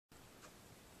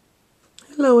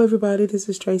Hello everybody, this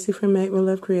is Tracy from Make with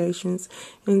Love Creations,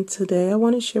 and today I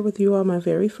want to share with you all my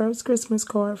very first Christmas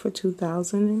card for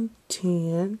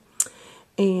 2010,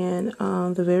 and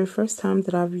the very first time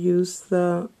that I've used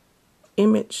the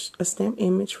image, a stamp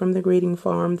image from the greeting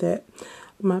farm that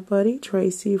my buddy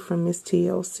Tracy from Miss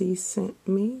TLC sent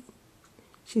me.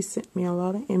 She sent me a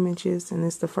lot of images, and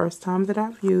it's the first time that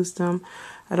I've used them.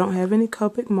 I don't have any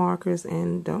Copic markers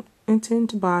and don't intend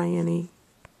to buy any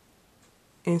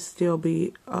and still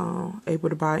be able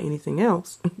to buy anything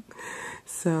else.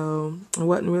 So I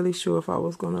wasn't really sure if I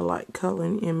was going to like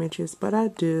coloring images, but I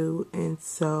do. And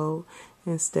so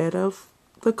instead of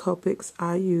the Copics,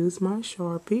 I use my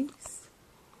Sharpies.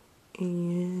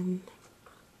 And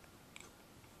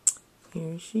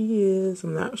here she is.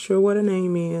 I'm not sure what her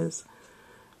name is.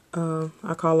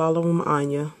 I call all of them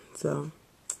Anya. So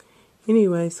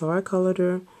anyway, so I colored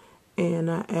her and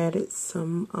I added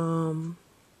some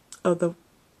of the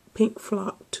pink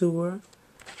flock to her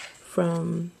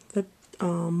from the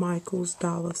Michael's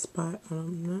Dollar Spot.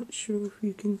 I'm not sure if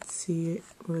you can see it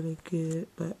really good,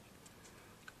 but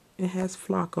it has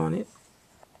flock on it,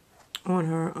 on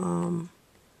her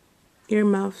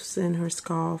earmuffs and her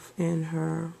scarf and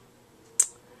her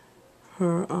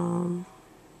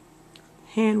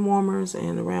hand warmers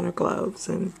and around her gloves,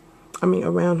 and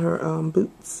around her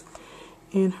boots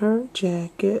and her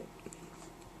jacket.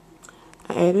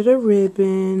 I added a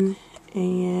ribbon,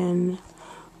 and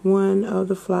one of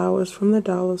the flowers from the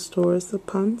dollar store is the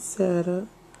poinsettia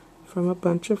from a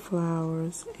bunch of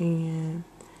flowers, and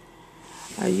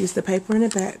I used the paper in the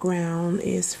background.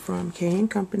 It's from K &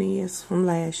 Company. It's from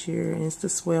last year, and it's the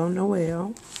Swell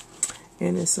Noel,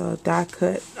 and it's a die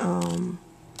cut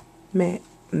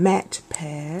matte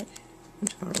pad.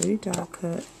 It's already die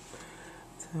cut,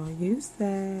 so I used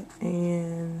that,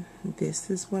 and this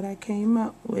is what I came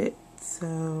up with.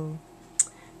 So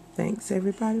thanks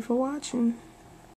everybody for watching.